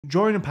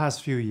During the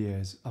past few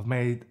years, I've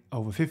made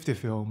over 50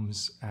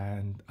 films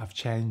and I've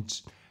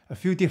changed a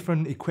few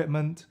different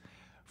equipment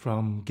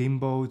from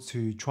gimbal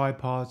to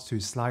tripods to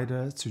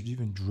sliders to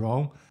even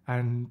drone.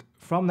 And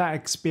from that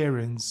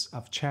experience,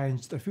 I've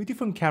changed a few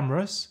different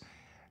cameras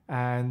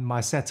and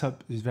my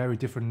setup is very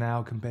different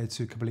now compared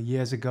to a couple of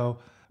years ago.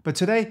 But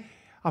today,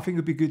 I think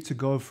it'd be good to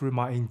go through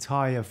my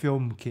entire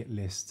film kit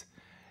list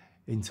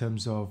in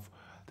terms of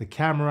the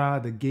camera,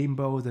 the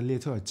gimbal, the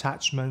little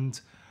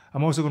attachment.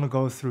 I'm also going to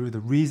go through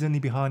the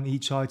reasoning behind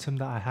each item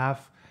that I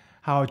have,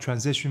 how I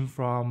transition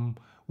from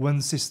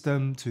one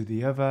system to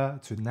the other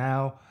to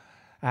now,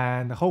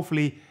 and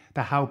hopefully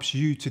that helps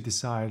you to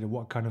decide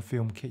what kind of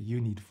film kit you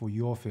need for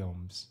your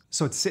films.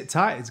 So to sit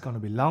tight, it's going to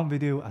be a long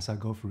video as I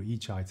go through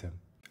each item.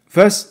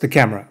 First, the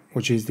camera,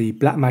 which is the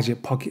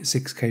Blackmagic Pocket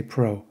 6K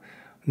Pro.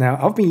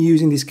 Now, I've been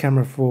using this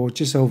camera for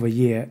just over a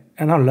year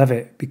and I love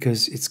it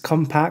because it's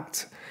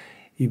compact,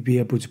 you'll be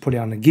able to put it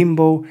on a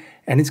gimbal,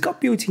 and it's got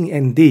built-in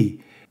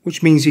ND,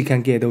 which means you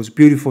can get those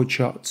beautiful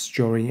shots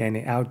during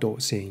any outdoor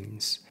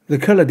scenes. The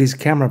color this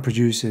camera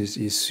produces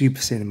is super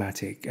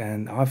cinematic,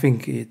 and I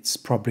think it's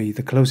probably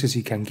the closest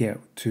you can get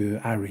to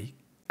ARRI.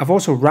 I've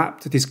also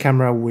wrapped this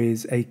camera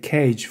with a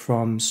cage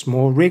from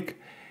SmallRig.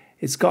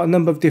 It's got a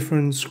number of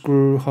different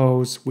screw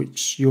holes,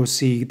 which you'll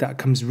see that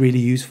comes really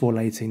useful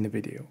later in the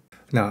video.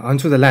 Now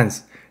onto the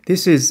lens.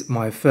 This is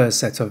my first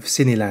set of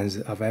Cine Lens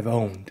I've ever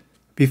owned.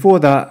 Before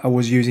that, I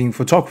was using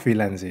photography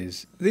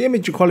lenses. The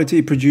image quality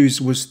it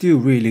produced was still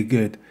really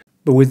good,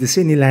 but with the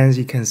Cine Lens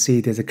you can see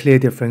there's a clear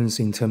difference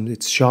in terms of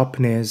its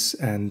sharpness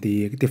and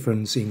the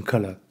difference in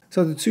color.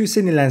 So the two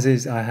Cine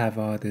lenses I have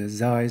are the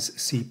Zeiss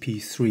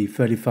CP3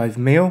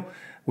 35mm,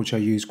 which I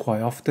use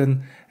quite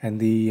often, and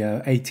the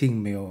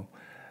 18mm,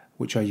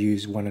 which I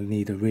use when I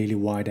need a really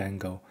wide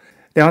angle.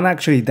 They aren't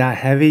actually that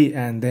heavy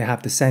and they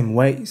have the same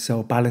weight,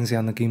 so balancing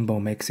on the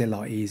gimbal makes it a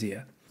lot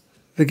easier.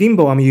 The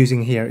gimbal I'm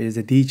using here is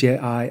the DJI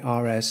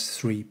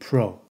RS3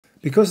 Pro.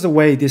 Because the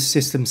way this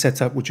system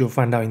set up, which you'll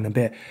find out in a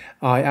bit,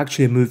 I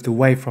actually moved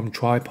away from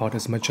tripod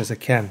as much as I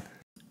can.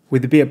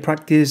 With a bit of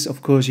practice,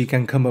 of course, you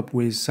can come up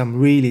with some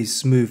really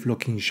smooth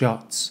looking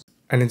shots.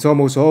 And it's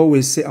almost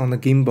always sit on the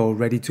gimbal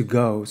ready to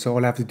go, so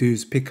all I have to do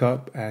is pick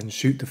up and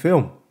shoot the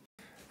film.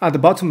 At the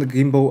bottom of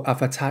the gimbal,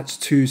 I've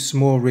attached two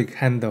SmallRig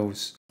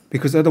handles,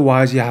 because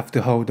otherwise you have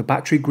to hold the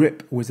battery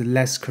grip with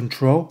less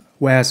control,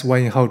 whereas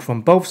when you hold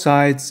from both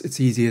sides, it's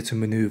easier to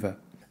maneuver.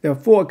 There are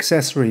four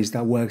accessories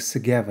that works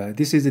together.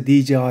 This is a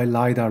DJI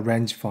Lidar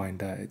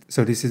rangefinder.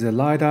 So this is a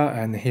Lidar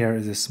and here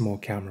is a small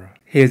camera.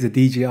 Here's the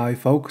DJI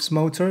focus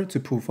motor to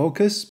pull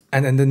focus,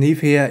 and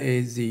underneath here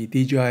is the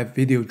DJI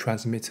video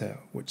transmitter,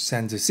 which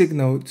sends a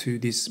signal to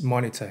this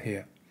monitor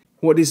here.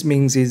 What this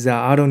means is that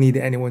I don't need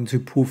anyone to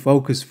pull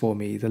focus for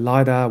me. The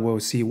LiDAR will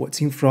see what's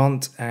in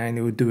front and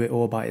it will do it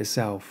all by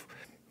itself,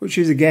 which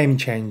is a game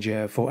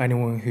changer for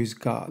anyone who's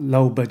got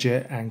low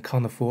budget and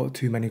can't afford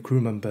too many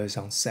crew members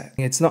on set.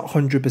 It's not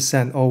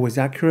 100% always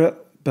accurate,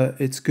 but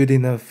it's good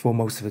enough for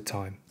most of the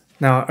time.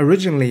 Now,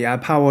 originally I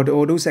powered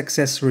all those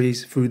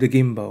accessories through the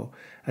gimbal,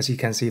 as you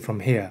can see from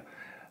here.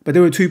 But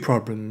there were two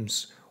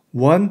problems.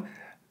 One,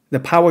 the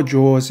power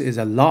draws is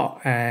a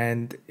lot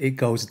and it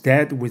goes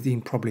dead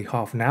within probably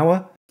half an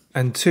hour.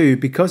 And two,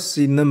 because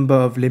the number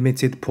of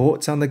limited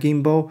ports on the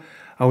gimbal,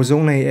 I was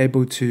only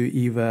able to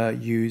either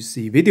use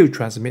the video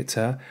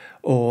transmitter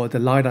or the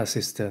LiDAR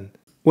system.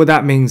 What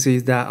that means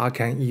is that I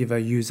can either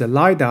use the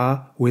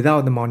LiDAR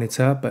without the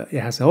monitor but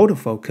it has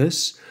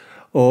autofocus,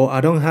 or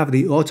I don't have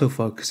the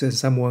autofocus and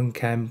someone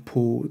can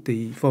pull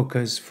the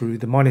focus through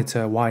the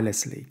monitor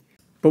wirelessly.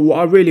 But what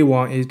I really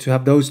want is to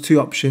have those two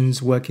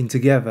options working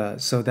together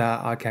so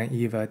that I can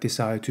either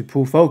decide to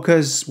pull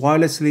focus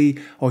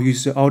wirelessly or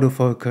use the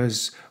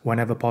autofocus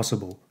whenever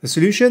possible. The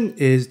solution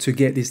is to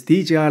get this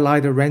DJI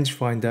Lidar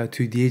rangefinder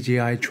to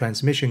DJI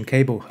transmission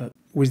cable hub.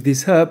 With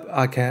this hub,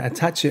 I can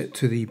attach it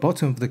to the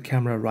bottom of the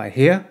camera right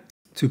here.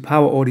 To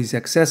power all these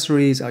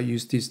accessories, I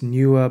use this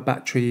Neewer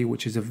Battrey,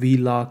 which is a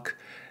V-lock,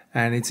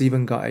 and it's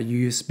even got a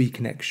USB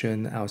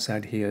connection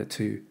outside here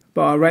too.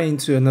 But I ran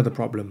into another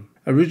problem.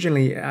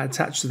 Originally, I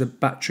attached the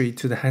battery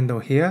to the handle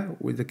here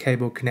with the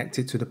cable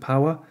connected to the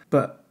power,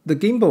 but the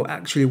gimbal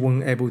actually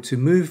wasn't able to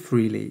move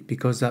freely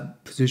because of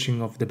that position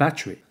of the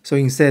battery. So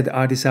instead,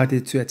 I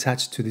decided to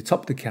attach to the top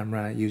of the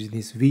camera using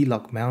this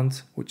V-lock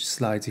mount, which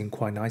slides in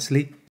quite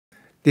nicely.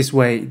 This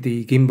way,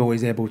 the gimbal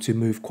is able to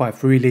move quite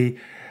freely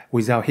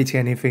without hitting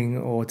anything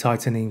or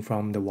tightening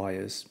from the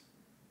wires.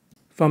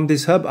 From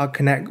this hub, I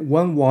connect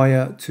one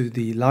wire to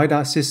the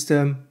LiDAR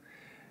system,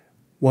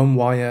 one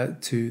wire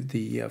to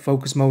the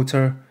focus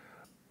motor,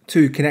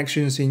 two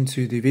connections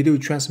into the video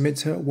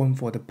transmitter, one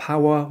for the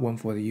power, one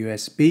for the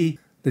USB.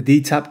 The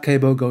D-tap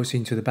cable goes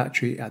into the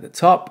battery at the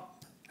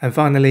top. And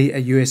finally,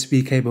 a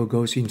USB cable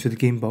goes into the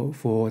gimbal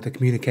for the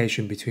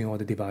communication between all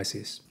the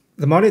devices.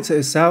 The monitor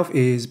itself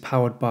is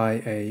powered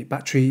by a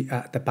battery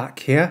at the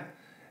back here.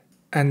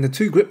 And the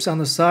two grips on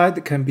the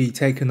side can be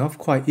taken off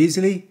quite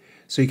easily,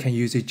 so you can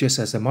use it just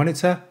as a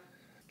monitor.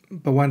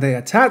 But when they're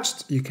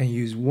attached, you can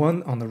use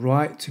one on the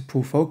right to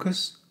pull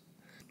focus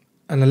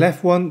and the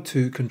left one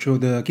to control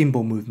the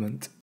gimbal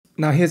movement.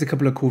 Now here's a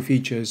couple of cool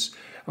features.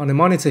 On the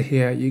monitor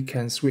here, you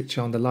can switch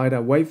on the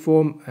LiDAR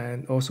waveform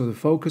and also the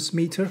focus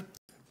meter,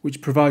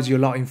 which provides you a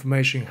lot of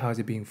information how it's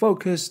being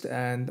focused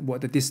and what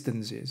the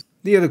distance is.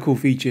 The other cool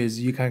feature is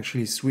you can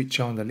actually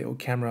switch on the little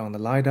camera on the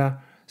LiDAR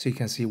so you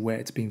can see where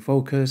it's being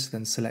focused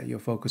and select your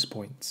focus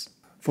points.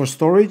 For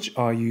storage,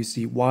 I use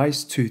the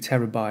Weiss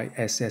 2TB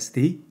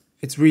SSD.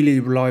 It's really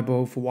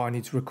reliable for what I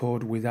need to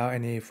record without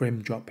any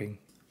frame dropping.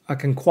 I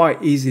can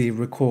quite easily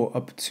record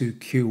up to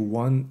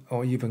Q1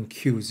 or even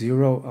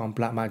Q0 on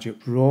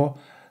Blackmagic RAW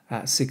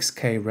at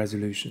 6K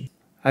resolution.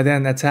 I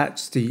then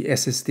attach the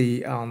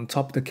SSD on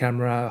top of the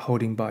camera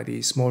holding by the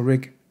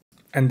SmallRig,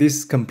 and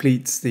this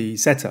completes the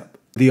setup.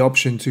 The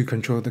option to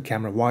control the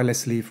camera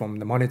wirelessly from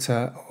the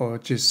monitor or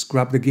just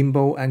grab the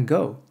gimbal and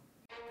go.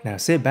 Now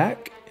sit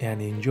back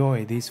and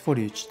enjoy this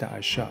footage that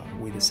I shot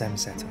with the same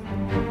setup.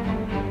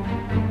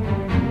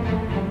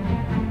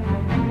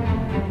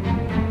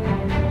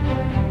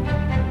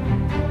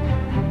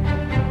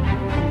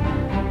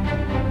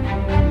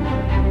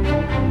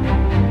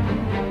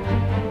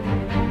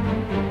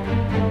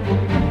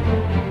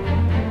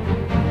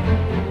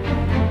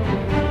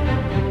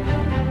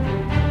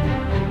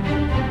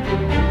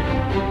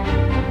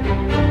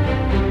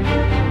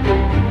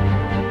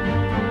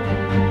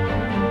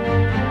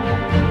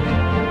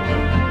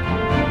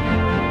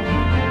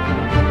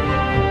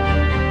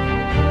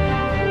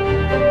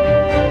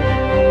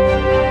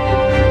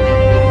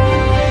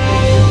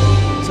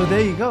 So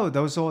there you go,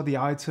 those are all the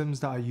items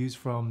that I use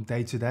from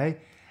day to day,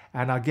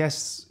 and I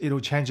guess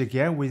it'll change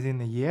again within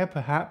a year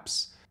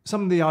perhaps.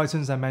 Some of the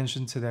items I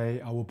mentioned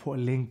today, I will put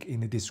a link in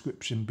the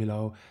description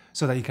below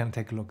so that you can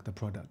take a look at the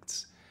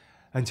products.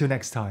 Until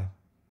next time.